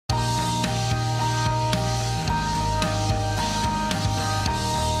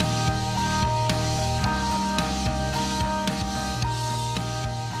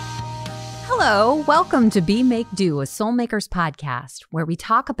Hello, welcome to Be Make Do, a Soulmakers podcast, where we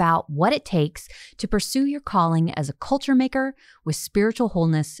talk about what it takes to pursue your calling as a culture maker with spiritual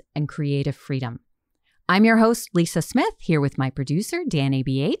wholeness and creative freedom. I'm your host, Lisa Smith, here with my producer, Dan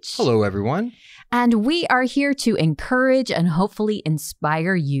ABH. Hello, everyone. And we are here to encourage and hopefully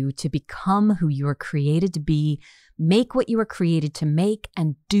inspire you to become who you are created to be, make what you were created to make,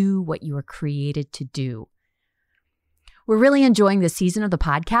 and do what you were created to do. We're really enjoying this season of the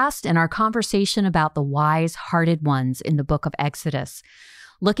podcast and our conversation about the wise-hearted ones in the book of Exodus,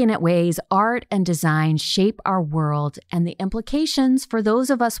 looking at ways art and design shape our world and the implications for those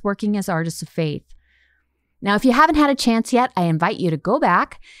of us working as artists of faith. Now, if you haven't had a chance yet, I invite you to go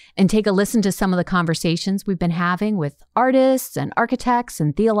back and take a listen to some of the conversations we've been having with artists and architects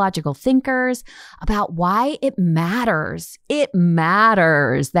and theological thinkers about why it matters. It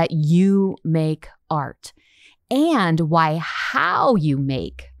matters that you make art. And why how you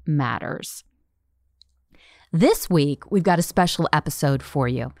make matters. This week, we've got a special episode for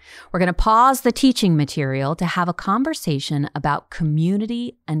you. We're going to pause the teaching material to have a conversation about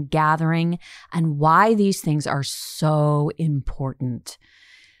community and gathering and why these things are so important.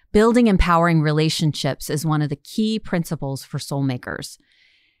 Building empowering relationships is one of the key principles for soulmakers.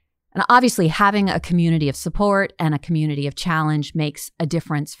 And obviously, having a community of support and a community of challenge makes a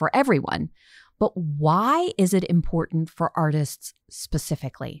difference for everyone. But why is it important for artists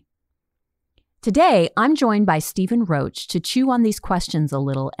specifically? Today, I'm joined by Stephen Roach to chew on these questions a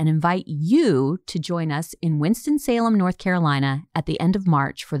little and invite you to join us in Winston-Salem, North Carolina at the end of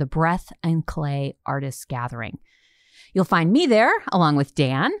March for the Breath and Clay Artists Gathering. You'll find me there, along with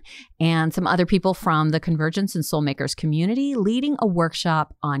Dan and some other people from the Convergence and Soulmakers community, leading a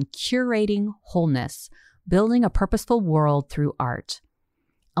workshop on curating wholeness, building a purposeful world through art,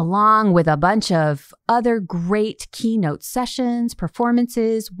 along with a bunch of other great keynote sessions,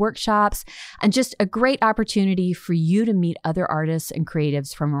 performances, workshops, and just a great opportunity for you to meet other artists and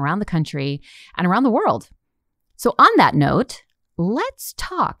creatives from around the country and around the world. So on that note, let's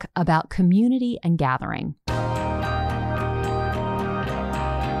talk about community and gathering.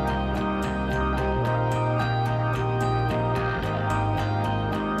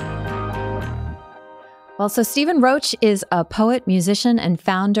 Well, so Stephen Roach is a poet, musician, and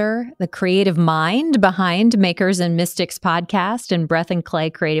founder, the creative mind behind Makers and Mystics podcast and Breath and Clay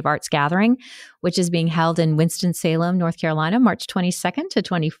Creative Arts Gathering, which is being held in Winston-Salem, North Carolina, March 22nd to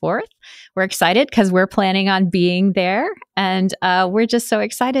 24th. We're excited because we're planning on being there. And we're just so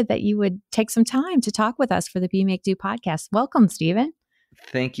excited that you would take some time to talk with us for the Be Make Do podcast. Welcome, Stephen.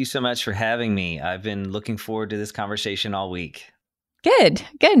 Thank you so much for having me. I've been looking forward to this conversation all week. Good.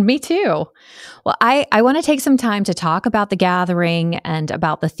 Me too. Well, I want to take some time to talk about the gathering and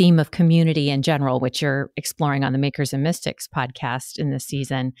about the theme of community in general, which you're exploring on the Makers and Mystics podcast in this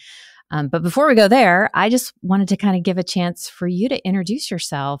season. But before we go there, I just wanted to kind of give a chance for you to introduce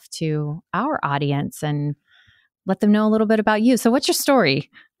yourself to our audience and let them know a little bit about you. So what's your story?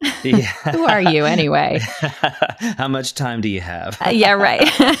 Yeah. Who are you anyway? How much time do you have? Yeah, right.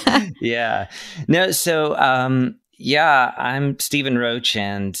 Yeah. No, so I'm Stephen Roach,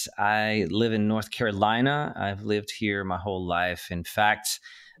 and I live in North Carolina. I've lived here my whole life. In fact,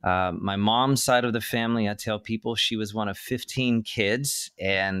 my mom's side of the family, I tell people she was one of 15 kids,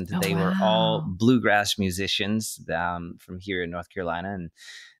 and they were all bluegrass musicians from here in North Carolina. And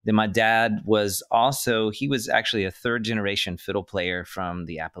then my dad was actually a third generation fiddle player from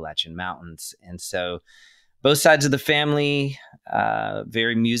the Appalachian Mountains. And so both sides of the family,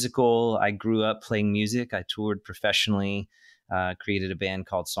 very musical. I grew up playing music. I toured professionally, created a band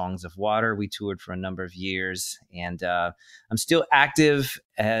called Songs of Water. We toured for a number of years. And I'm still active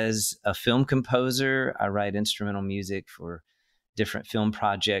as a film composer. I write instrumental music for different film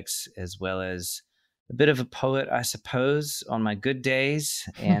projects, as well as a bit of a poet, I suppose, on my good days.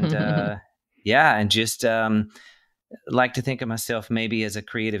 And and just like to think of myself maybe as a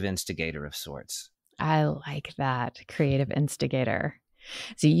creative instigator of sorts. I like that, creative instigator.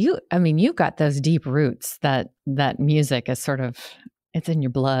 So you've got those deep roots that music is sort of, it's in your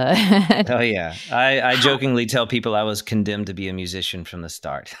blood. Oh yeah. I jokingly tell people I was condemned to be a musician from the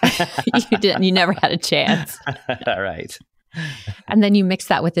start. You didn't, you never had a chance. Right. And then you mix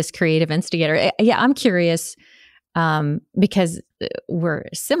that with this creative instigator. Yeah, I'm curious because we're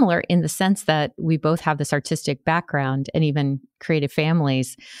similar in the sense that we both have this artistic background and even creative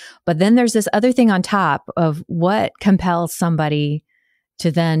families. But then there's this other thing on top of what compels somebody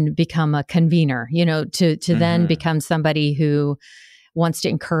to then become a convener, to then become somebody who wants to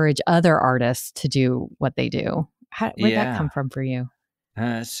encourage other artists to do what they do. Where'd that come from for you?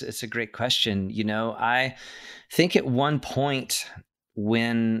 It's a great question. I think at one point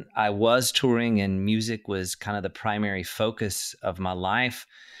when I was touring and music was kind of the primary focus of my life,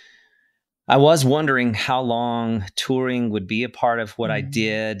 I was wondering how long touring would be a part of what I Mm.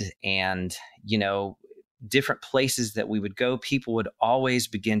 did. And, different places that we would go, people would always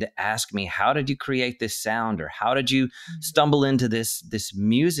begin to ask me, how did you create this sound? Or how did you Mm. stumble into this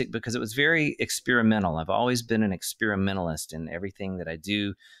music? Because it was very experimental. I've always been an experimentalist in everything that I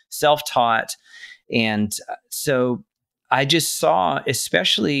do, self-taught. And so I just saw,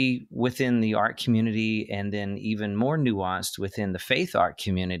 especially within the art community, and then even more nuanced within the faith art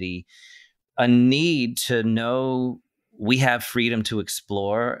community, a need to know we have freedom to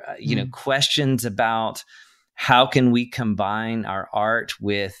explore, Mm. questions about how can we combine our art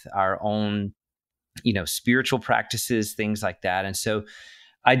with our own, spiritual practices, things like that. And so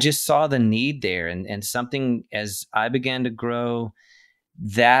I just saw the need there, and something, as I began to grow,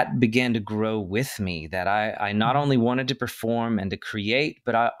 that began to grow with me, that I not Mm. only wanted to perform and to create,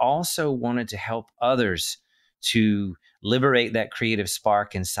 but I also wanted to help others to liberate that creative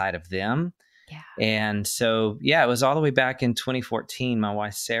spark inside of them. Yeah. And so, yeah, it was all the way back in 2014. My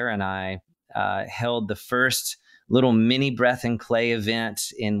wife, Sarah, and I held the first little mini Breath and Clay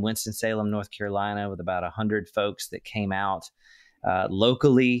event in Winston-Salem, North Carolina, with about 100 folks that came out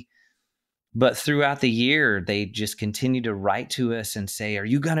locally. But throughout the year, they just continued to write to us and say, are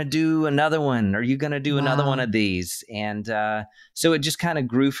you going to do another one? Are you going to do another one Wow. of these? And so it just kind of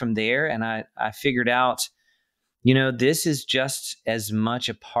grew from there. And I figured out, this is just as much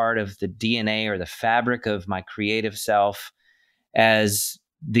a part of the DNA or the fabric of my creative self as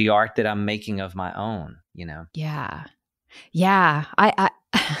the art that I'm making of my own. Yeah. Yeah. I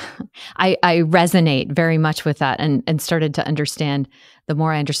resonate very much with that, and started to understand. The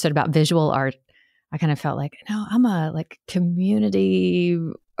more I understood about visual art, I kind of felt like, no, I'm a like community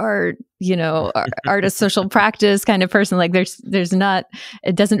art, art of social practice kind of person. Like there's not,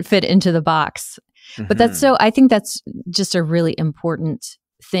 it doesn't fit into the box. But Hmm. I think that's just a really important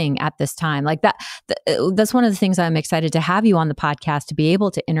thing at this time. Like that's one of the things I'm excited to have you on the podcast, to be able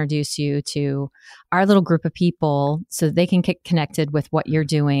to introduce you to our little group of people so they can get connected with what you're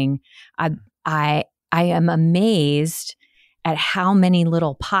doing. I I I am amazed at how many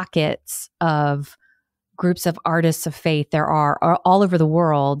little pockets of groups of artists of faith there are all over the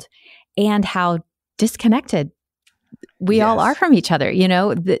world, and how disconnected we all are Yes. from each other,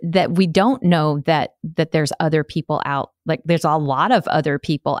 that we don't know that there's other people out, like there's a lot of other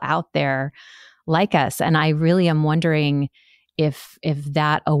people out there like us. And I really am wondering if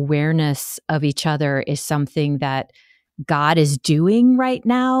that awareness of each other is something that God is doing right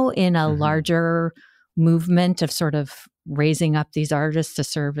now in a Hmm. larger movement of sort of raising up these artists to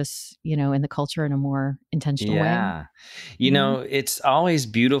service, in the culture in a more intentional way. Yeah. Mhm. It's always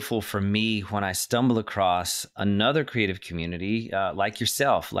beautiful for me when I stumble across another creative community like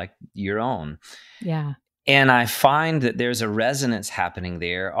yourself, like your own. Yeah. And I find that there's a resonance happening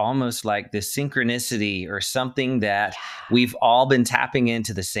there, almost like this synchronicity or something, that we've all been tapping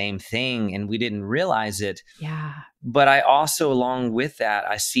into the same thing and we didn't realize it. Yeah. But I also, along with that,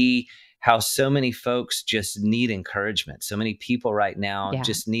 I see how so many folks just need encouragement. So many people right now Yeah.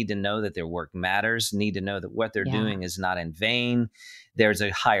 just need to know that their work matters, need to know that what they're Yeah. doing is not in vain. There's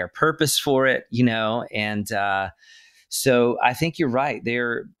a higher purpose for it. And so I think you're right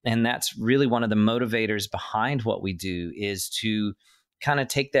there. And that's really one of the motivators behind what we do, is to kind of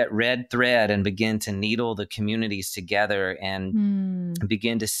take that red thread and begin to needle the communities together and Mm.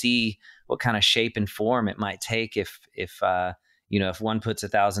 begin to see what kind of shape and form it might take if one puts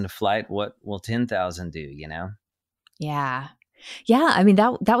 1,000 to flight, what will 10,000 do? Yeah. Yeah. I mean,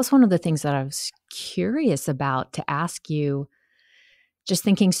 that was one of the things that I was curious about to ask you. Just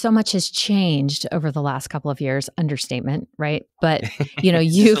thinking so much has changed over the last couple of years, understatement, right? But, Just a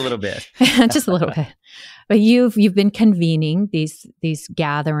you've little bit. just a little bit. But you've been convening these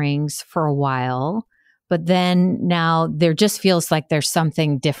gatherings for a while, but then now there just feels like there's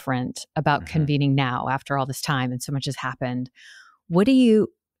something different about Mhm. convening now after all this time and so much has happened. What do you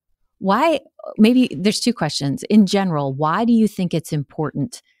why maybe there's two questions. In general, why do you think it's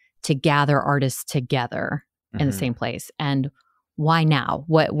important to gather artists together in the same Mhm. place? And why now?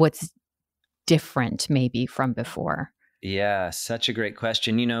 What's different maybe from before? Yeah, such a great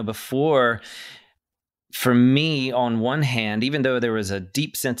question. Before, for me, on one hand, even though there was a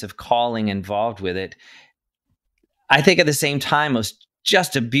deep sense of calling involved with it, I think at the same time it was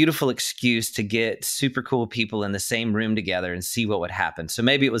just a beautiful excuse to get super cool people in the same room together and see what would happen. So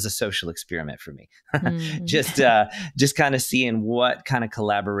maybe it was a social experiment for me. Mm. Just kind of seeing what kind of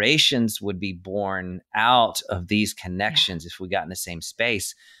collaborations would be born out of these Yeah. connections if we got in the same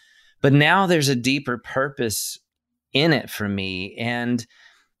space. But now there's a deeper purpose in it for me. And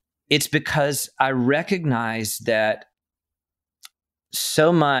it's because I recognize that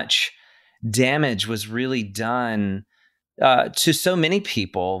so much damage was really done to so many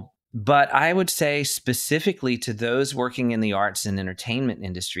people, but I would say specifically to those working in the arts and entertainment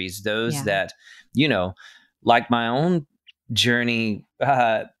industries, those that, like my own journey,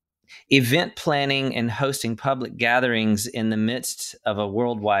 event planning and hosting public gatherings in the midst of a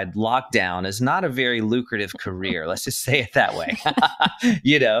worldwide lockdown is not a very lucrative career. Let's just say it that way.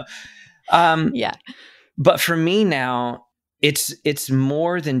 Yeah. But for me now, it's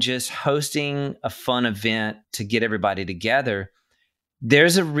more than just hosting a fun event to get everybody together.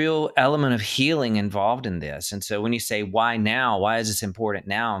 There's a real element of healing involved in this. And so when you say, why now? Why is this important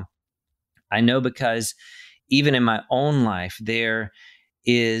now? I know because even in my own life, there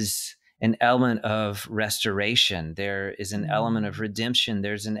is an element of restoration. There is an element of redemption.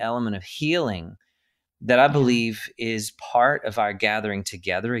 There's an element of healing that I believe is part of our gathering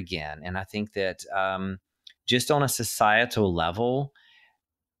together again. And I think that just on a societal level,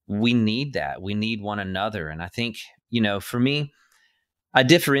 we need that. We need one another. And I think, for me, I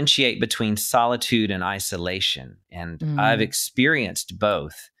differentiate between solitude and isolation. And I've experienced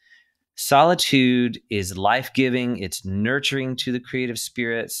both. Solitude is life-giving. It's nurturing to the creative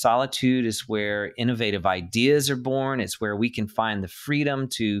spirit. Solitude is where innovative ideas are born. It's where we can find the freedom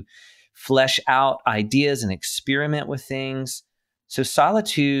to flesh out ideas and experiment with things. So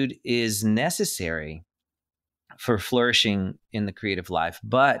solitude is necessary for flourishing in the creative life,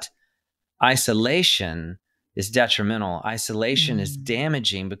 but isolation is detrimental. Isolation is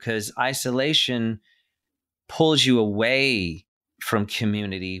damaging because isolation pulls you away from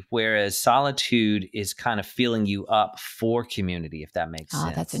community, whereas solitude is kind of filling you up for community, if that makes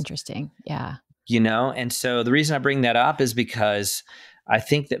sense. Oh, that's interesting. Yeah. And so the reason I bring that up is because I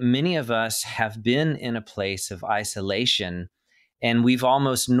think that many of us have been in a place of isolation, and we've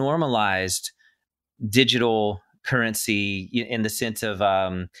almost normalized digital currency in the sense of,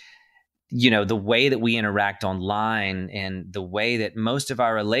 the way that we interact online and the way that most of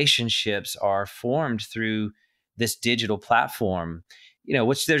our relationships are formed through this digital platform,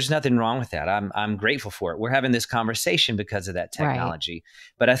 which there's nothing wrong with that. I'm grateful for it. We're having this conversation because of that technology.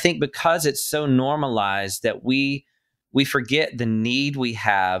 Right. But I think because it's so normalized that we forget the need we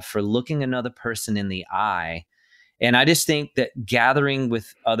have for looking another person in the eye. And I just think that gathering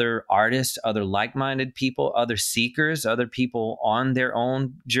with other artists, other like-minded people, other seekers, other people on their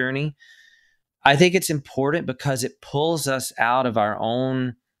own journey, I think it's important because it pulls us out of our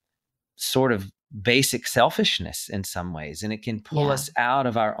own sort of basic selfishness in some ways. And it can pull us out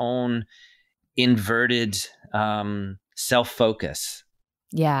of our own inverted self-focus.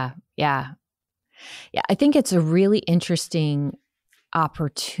 Yeah. Yeah. Yeah. I think it's a really interesting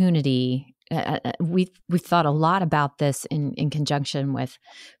opportunity. We've thought a lot about this in conjunction with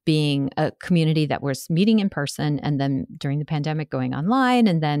being a community that was meeting in person and then during the pandemic going online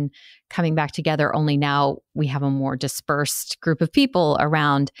and then coming back together. Only now we have a more dispersed group of people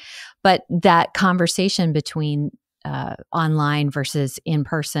around. But that conversation between online versus in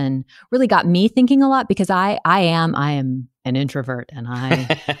person really got me thinking a lot because I am an introvert and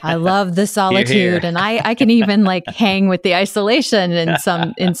I love the solitude Hear. And I can even like hang with the isolation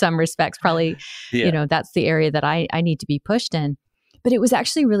in some respects. Probably, that's the area that I need to be pushed in. But it was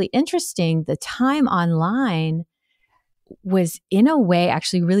actually really interesting. The time online was in a way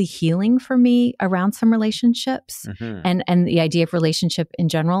actually really healing for me around some relationships and the idea of relationship in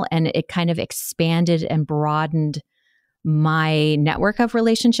general. And it kind of expanded and broadened my network of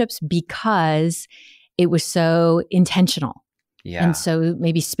relationships because it was so intentional. Yeah. And so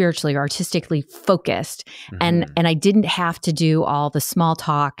maybe spiritually or artistically focused. And I didn't have to do all the small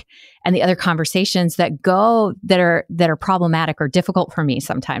talk and the other conversations that are problematic or difficult for me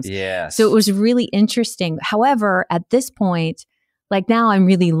sometimes. Yes. So it was really interesting. However, at this point, like now I'm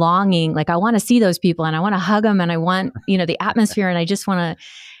really longing, like I want to see those people and I want to hug them and I want, the atmosphere and I just want to.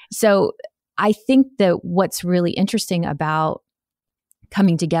 So I think that what's really interesting about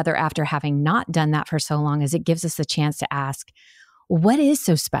coming together after having not done that for so long is it gives us a chance to ask, what is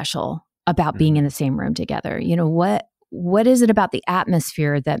so special about being in the same room together? What is it about the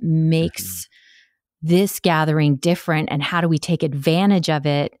atmosphere that makes this gathering different, and how do we take advantage of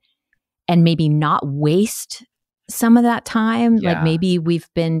it and maybe not waste some of that time? Yeah. Like maybe we've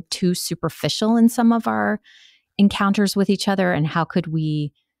been too superficial in some of our encounters with each other, and how could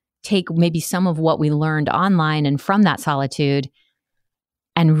we take maybe some of what we learned online and from that solitude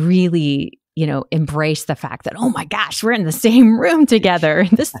and really embrace the fact that, oh my gosh, we're in the same room together.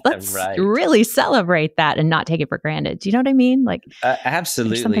 Let's Right. really celebrate that and not take it for granted. Do you know what I mean? Like,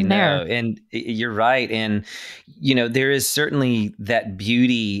 Absolutely, there's something there. And you're right. And, there is certainly that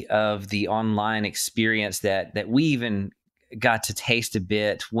beauty of the online experience that we even got to taste a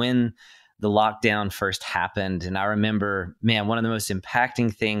bit when the lockdown first happened. And I remember, man, one of the most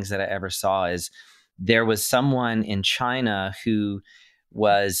impacting things that I ever saw is there was someone in China who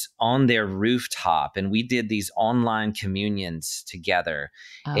was on their rooftop, and we did these online communions together.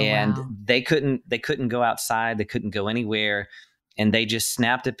 Oh, And wow. they couldn't go outside, they couldn't go anywhere, and they just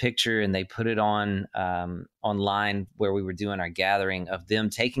snapped a picture and they put it on online where we were doing our gathering of them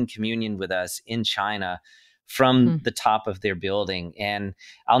taking communion with us in China from the top of their building. And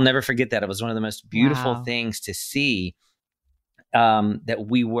I'll never forget that. It was one of the most beautiful things to see.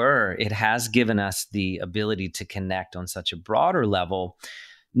 It has given us the ability to connect on such a broader level.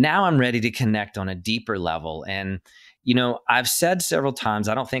 Now I'm ready to connect on a deeper level. And, I've said several times,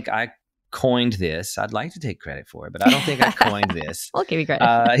 I don't think I coined this. I'd like to take credit for it, but I don't think I coined this. I'll give you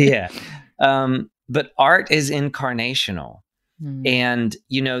credit. Yeah. But art is incarnational. And,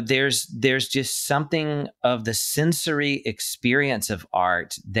 there's just something of the sensory experience of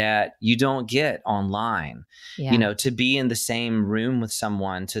art that you don't get online. Yeah. To be in the same room with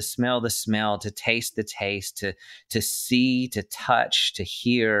someone, to smell the smell, to taste the taste, to see, to touch, to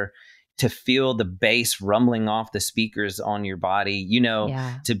hear, to feel the bass rumbling off the speakers on your body,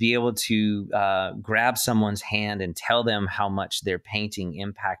 to be able to grab someone's hand and tell them how much their painting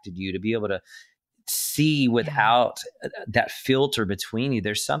impacted you, to be able to see without that filter between you.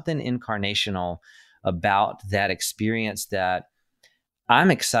 There's something incarnational about that experience that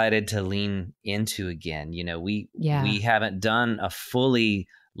I'm excited to lean into again. We haven't done a fully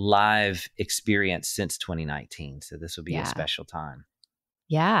live experience since 2019, so this will be a special time.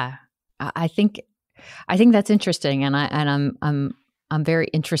 Yeah, I think that's interesting, and I'm very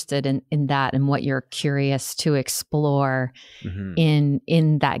interested in that and what you're curious to explore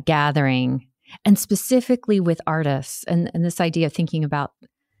in that gathering. And specifically with artists and this idea of thinking about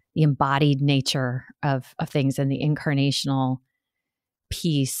the embodied nature of things and the incarnational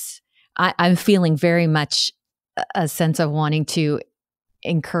piece, I'm feeling very much a sense of wanting to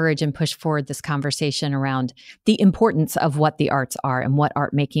encourage and push forward this conversation around the importance of what the arts are and what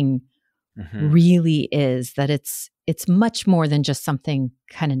art making really is, that it's much more than just something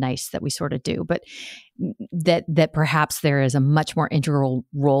kind of nice that we sort of do, but that perhaps there is a much more integral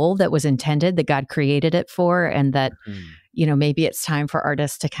role that was intended, that God created it for, and that, maybe it's time for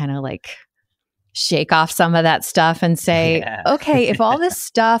artists to kind of like shake off some of that stuff and say, okay, if all this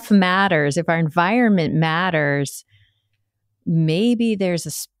stuff matters, if our environment matters, maybe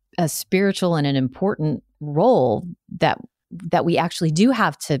there's a spiritual and an important role that we actually do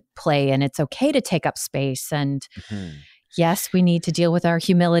have to play, and it's okay to take up space. And yes, we need to deal with our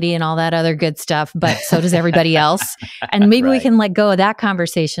humility and all that other good stuff, but so does everybody else. And maybe we can let go of that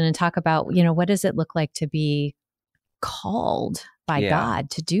conversation and talk about, what does it look like to be called by God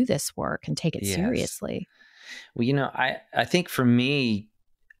to do this work and take it seriously? Well, I think for me,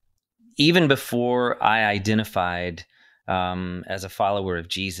 even before I identified as a follower of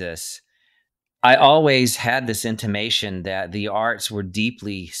Jesus, I always had this intimation that the arts were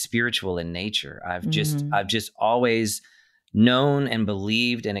deeply spiritual in nature. I've just always known and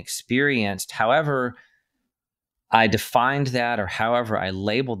believed and experienced, however I defined that or however I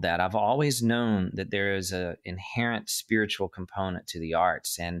labeled that, I've always known that there is an inherent spiritual component to the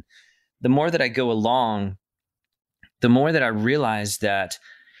arts. And the more that I go along, the more that I realize that,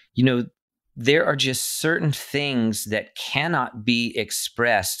 there are just certain things that cannot be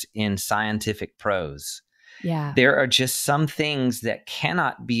expressed in scientific prose. Yeah. There are just some things that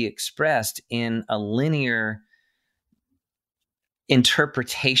cannot be expressed in a linear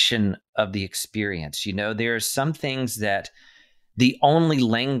interpretation of the experience. There are some things that the only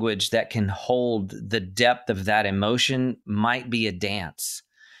language that can hold the depth of that emotion might be a dance,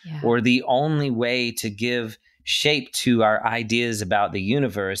 or the only way to give shape to our ideas about the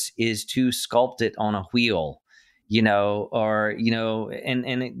universe is to sculpt it on a wheel, and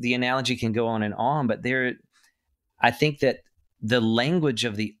the analogy can go on, but I think that the language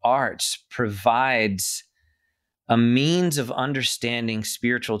of the arts provides a means of understanding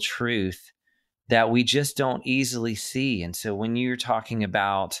spiritual truth that we just don't easily see. And so when you're talking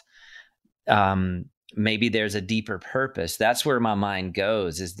about maybe there's a deeper purpose, that's where my mind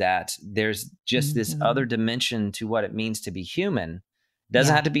goes, is that there's just this other dimension to what it means to be human.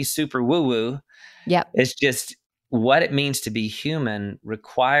 Doesn't have to be super woo-woo. It's just what it means to be human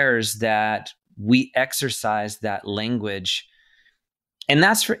requires that we exercise that language And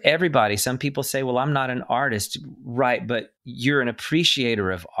that's for everybody. Some people say, well, I'm not an artist, right? But you're an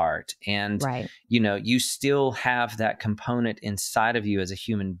appreciator of art. And, Right. you still have that component inside of you as a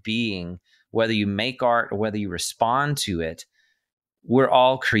human being, whether you make art or whether you respond to it. We're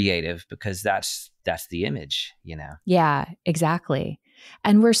all creative because that's the image, Yeah, exactly.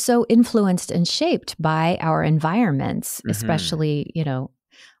 And we're so influenced and shaped by our environments, especially,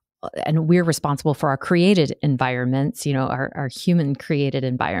 and we're responsible for our created environments, our human created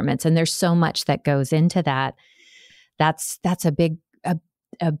environments. And there's so much that goes into that. That's a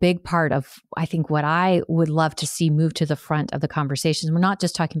big part of, I think, what I would love to see move to the front of the conversations. We're not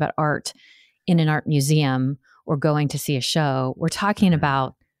just talking about art in an art museum or going to see a show. We're talking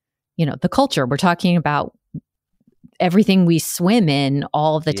about, the culture. We're talking about everything we swim in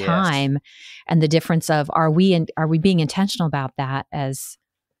all the time, and the difference of are we being intentional about that as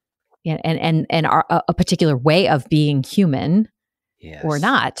and a particular way of being human or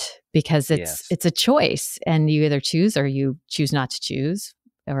not, because it's a choice, and you either choose or you choose not to choose,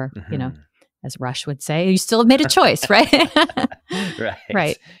 or as Rush would say, you still have made a choice, right?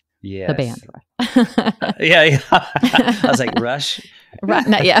 Right. Yes. The band. Yeah. I was like, Rush?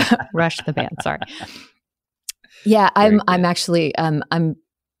 Rush the band. Sorry. Yeah, I'm actually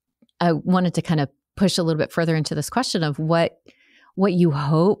I wanted to kind of push a little bit further into this question of what you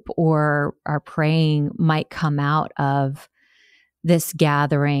hope or are praying might come out of this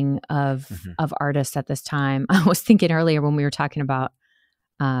gathering of artists at this time. I was thinking earlier when we were talking about,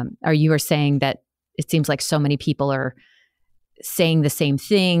 or you were saying that it seems like so many people are saying the same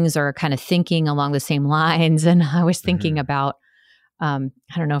things or kind of thinking along the same lines. And I was thinking about, I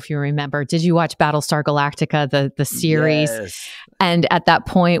don't know if you remember, did you watch Battlestar Galactica, the series? Yes. And at that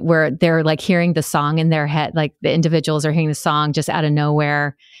point where they're like hearing the song in their head, like the individuals are hearing the song just out of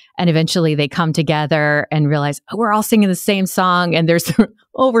nowhere. And eventually they come together and realize, oh, we're all singing the same song, and there's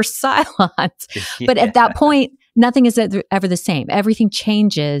over silence. But at that point, nothing is ever the same. Everything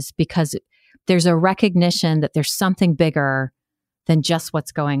changes because there's a recognition that there's something bigger than just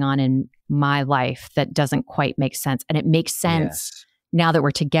what's going on in my life that doesn't quite make sense. And it makes sense now that we're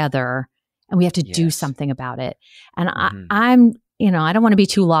together and we have to do something about it. And I'm, I don't want to be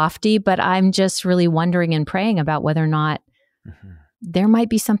too lofty, but I'm just really wondering and praying about whether or not there might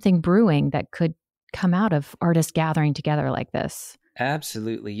be something brewing that could come out of artists gathering together like this.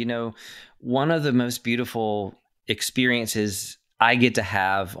 Absolutely. One of the most beautiful experiences I get to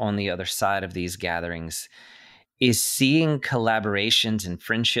have on the other side of these gatherings is seeing collaborations and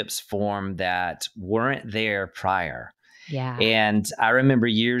friendships form that weren't there prior. Yeah. And I remember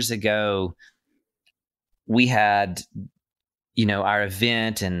years ago, we had, our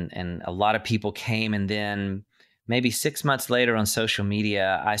event and a lot of people came, and then maybe 6 months later on social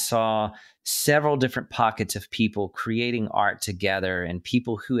media, I saw several different pockets of people creating art together, and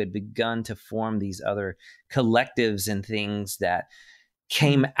people who had begun to form these other collectives and things that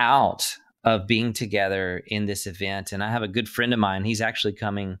came out of being together in this event. And I have a good friend of mine. He's actually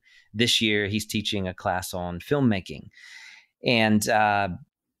coming this year. He's teaching a class on filmmaking. And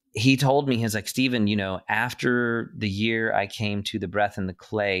he told me, he's like, Stephen, after the year I came to the Breath in the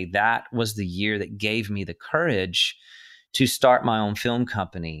Clay, that was the year that gave me the courage to start my own film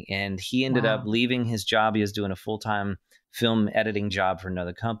company. And he ended up leaving his job. He was doing a full-time film editing job for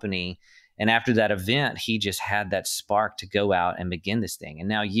another company. And after that event, he just had that spark to go out and begin this thing. And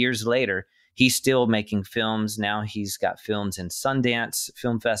now years later, he's still making films. Now he's got films in Sundance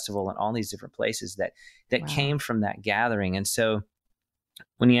Film Festival and all these different places that came from that gathering. And so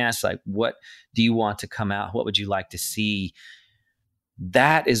when you ask, like, what do you want to come out? What would you like to see?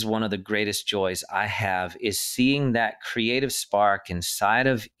 That is one of the greatest joys I have, is seeing that creative spark inside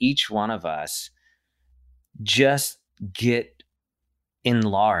of each one of us just get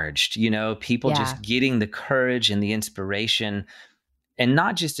enlarged, people just getting the courage and the inspiration, and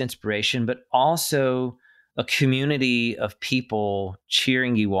not just inspiration, but also a community of people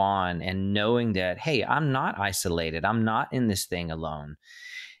cheering you on and knowing that, hey, I'm not isolated. I'm not in this thing alone.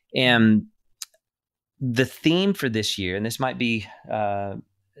 And the theme for this year, and this might be a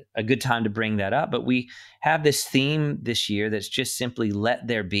good time to bring that up, but we have this theme this year that's just simply let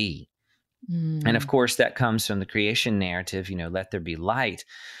there be. And of course, that comes from the creation narrative, let there be light.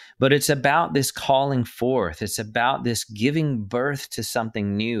 But it's about this calling forth. It's about this giving birth to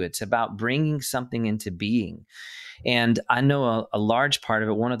something new. It's about bringing something into being. And I know a large part of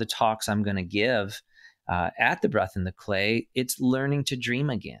it, one of the talks I'm going to give at the Breath in the Clay, it's learning to dream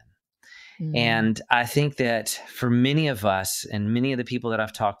again. And I think that for many of us and many of the people that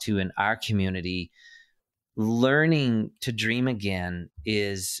I've talked to in our community, learning to dream again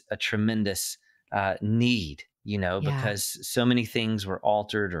is a tremendous need Yeah. because so many things were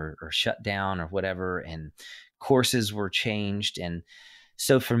altered or shut down or whatever, and courses were changed. And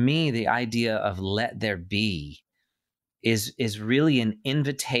so for me, the idea of let there be is really an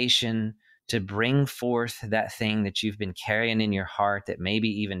invitation to bring forth that thing that you've been carrying in your heart that maybe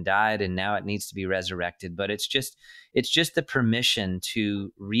even died and now it needs to be resurrected. But it's just the permission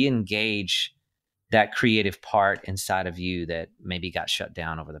to re-engage that creative part inside of you that maybe got shut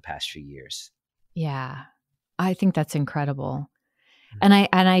down over the past few years. Yeah. I think that's incredible. And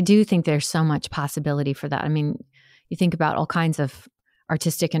I do think there's so much possibility for that. I mean, you think about all kinds of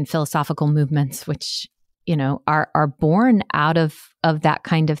artistic and philosophical movements, which, are born out of that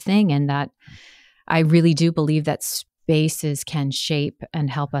kind of thing. And that I really do believe that spaces can shape and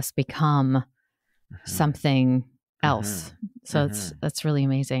help us become something else. So that's really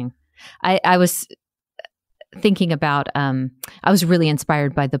amazing. I was thinking about, I was really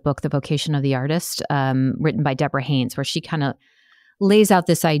inspired by the book, The Vocation of the Artist, written by Deborah Haynes, where she kind of lays out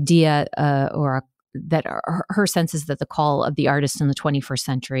this idea, that her sense is that the call of the artist in the 21st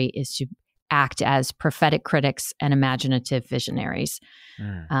century is to act as prophetic critics and imaginative visionaries.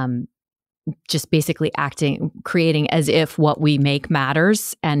 Just basically creating as if what we make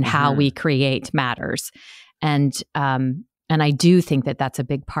matters and how we create matters. And I do think that that's a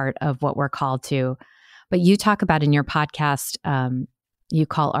big part of what we're called to. But you talk about in your podcast, you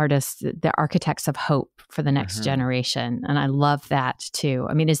call artists the architects of hope for the next generation. And I love that too.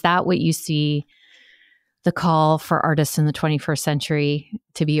 I mean, is that what you see the call for artists in the 21st century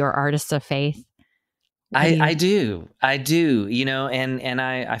to be, your artists of faith? I do. And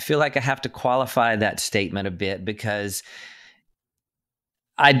I feel like I have to qualify that statement a bit, because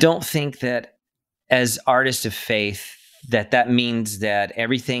I don't think that as artists of faith that means that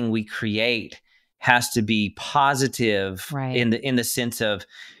everything we create has to be positive, right, in the sense of,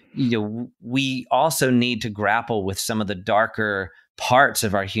 we also need to grapple with some of the darker parts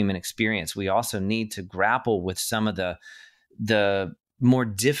of our human experience. We also need to grapple with some of the more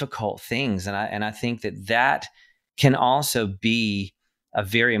difficult things. And I think that can also be a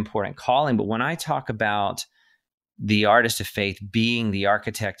very important calling. But when I talk about the artist of faith being the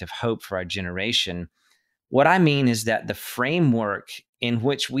architect of hope for our generation, what I mean is that the framework in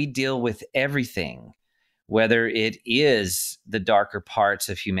which we deal with everything, whether it is the darker parts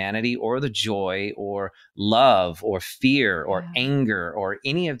of humanity or the joy or love or fear or anger or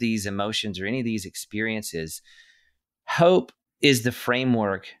any of these emotions or any of these experiences, hope is the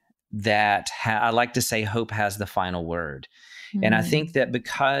framework that I like to say hope has the final word. And I think that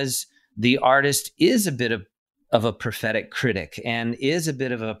because the artist is a bit of a prophetic critic and is a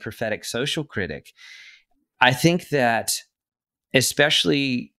bit of a prophetic social critic, I think that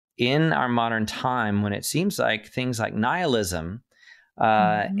especially in our modern time, when it seems like things like nihilism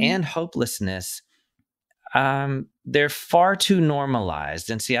and hopelessness, they're far too normalized.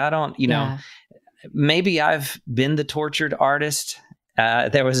 And see, I don't, maybe I've been the tortured artist.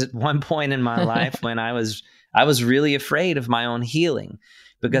 There was at one point in my life when I was really afraid of my own healing,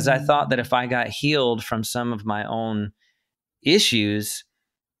 because I thought that if I got healed from some of my own issues,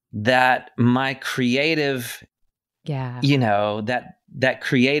 that my creative, that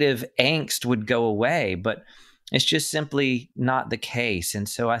creative angst would go away. But it's just simply not the case. And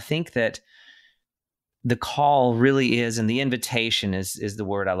so I think that the call really is, and the invitation is the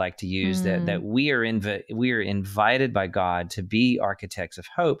word I like to use, that we are invited by God to be architects of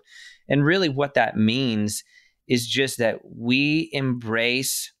hope. And really what that means is just that we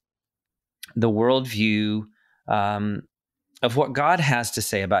embrace the worldview of what God has to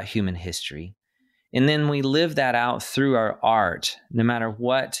say about human history. And then we live that out through our art, no matter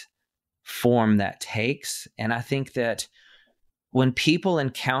what form that takes. And I think that when people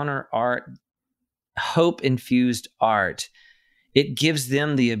encounter art, hope-infused art, it gives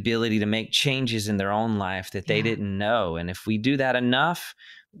them the ability to make changes in their own life that they didn't know. And if we do that enough,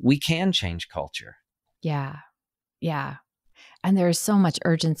 we can change culture. Yeah. Yeah. And there's so much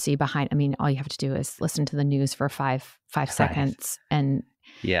urgency behind. I mean, all you have to do is listen to the news for five seconds. And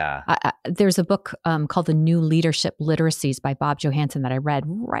there's a book called The New Leadership Literacies by Bob Johansen that I read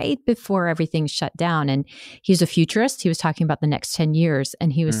right before everything shut down. And he's a futurist. He was talking about the next 10 years.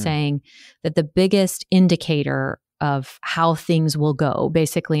 And he was saying that the biggest indicator of how things will go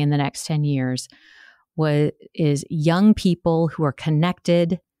basically in the next 10 years is young people who are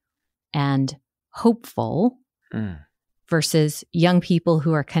connected and hopeful versus young people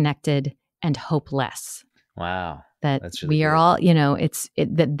who are connected and hopeless. Wow. That That's really we are all,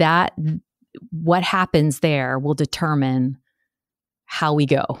 that what happens there will determine how we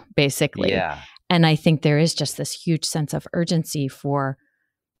go, basically. Yeah. And I think there is just this huge sense of urgency for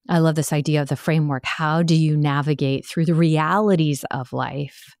I love this idea of the framework. How do you navigate through the realities of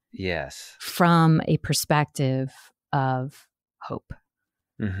life? Yes. From a perspective of hope.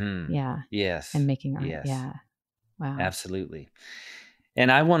 Mm-hmm. Yeah. Yes. And making art. Yes. Yeah. Wow. Absolutely.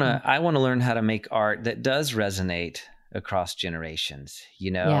 And I want to learn how to make art that does resonate across generations.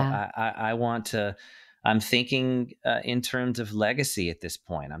 I want to, I'm thinking in terms of legacy at this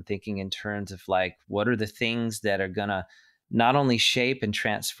point. I'm thinking in terms of like, what are the things that are going to not only shape and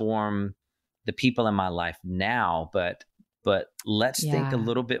transform the people in my life now, but let's think a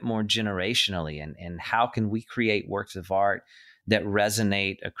little bit more generationally, and how can we create works of art that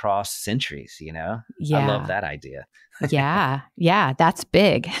resonate across centuries, Yeah. I love that idea. Yeah, that's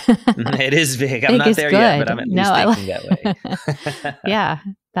big. It is big. I'm not there yet, but I'm at least thinking that way. Yeah,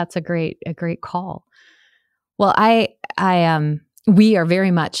 that's a great call. Well, we are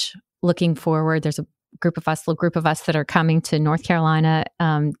very much looking forward. There's a little group of us that are coming to North Carolina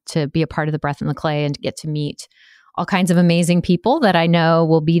to be a part of the Breath in the Clay and to get to meet all kinds of amazing people that I know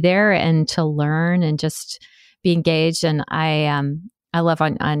will be there, and to learn and just be engaged. And I love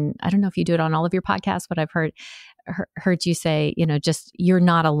on I don't know if you do it on all of your podcasts, but I've heard you say, just you're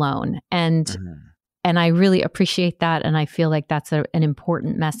not alone. And and I really appreciate that. And I feel like that's an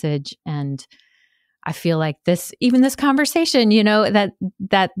important message. And I feel like this conversation,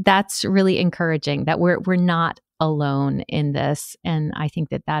 that's really encouraging, that we're not alone in this. And I think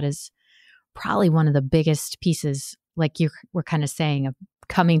that is probably one of the biggest pieces, like we're kind of saying, of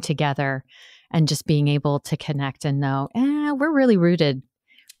coming together and just being able to connect and know, we're really rooted.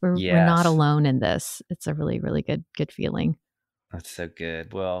 We're not alone in this. It's a really, really good feeling. That's so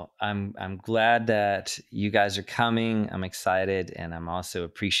good. Well, I'm glad that you guys are coming. I'm excited, and I'm also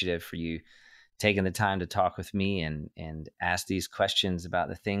appreciative for you taking the time to talk with me and ask these questions about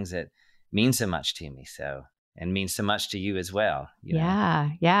the things that mean so much to me. And means so much to you as well.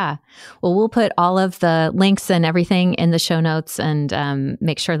 Yeah. Well, we'll put all of the links and everything in the show notes, and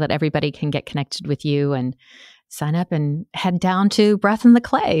make sure that everybody can get connected with you and sign up and head down to Breath in the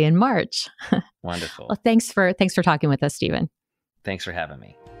Clay in March. Wonderful. Well, thanks for talking with us, Stephen. Thanks for having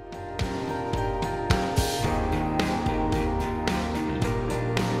me.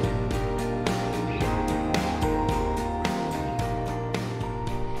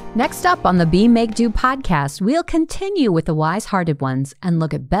 Next up on the Be, Make, Do podcast, we'll continue with the wise-hearted ones and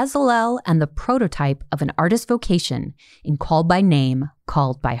look at Bezalel and the prototype of an artist's vocation in Called by Name,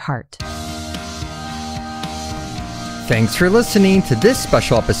 Called by Heart. Thanks for listening to this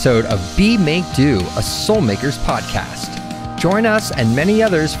special episode of Be, Make, Do, a Soulmakers podcast. Join us and many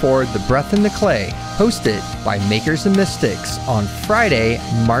others for The Breath in the Clay, hosted by Makers and Mystics on Friday,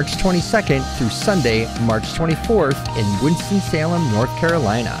 March 22nd through Sunday, March 24th in Winston-Salem, North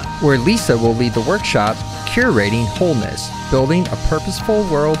Carolina, where Lisa will lead the workshop, Curating Wholeness, Building a Purposeful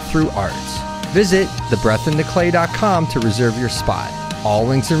World Through Arts. Visit thebreathintheclay.com to reserve your spot. All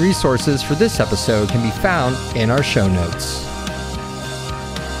links and resources for this episode can be found in our show notes.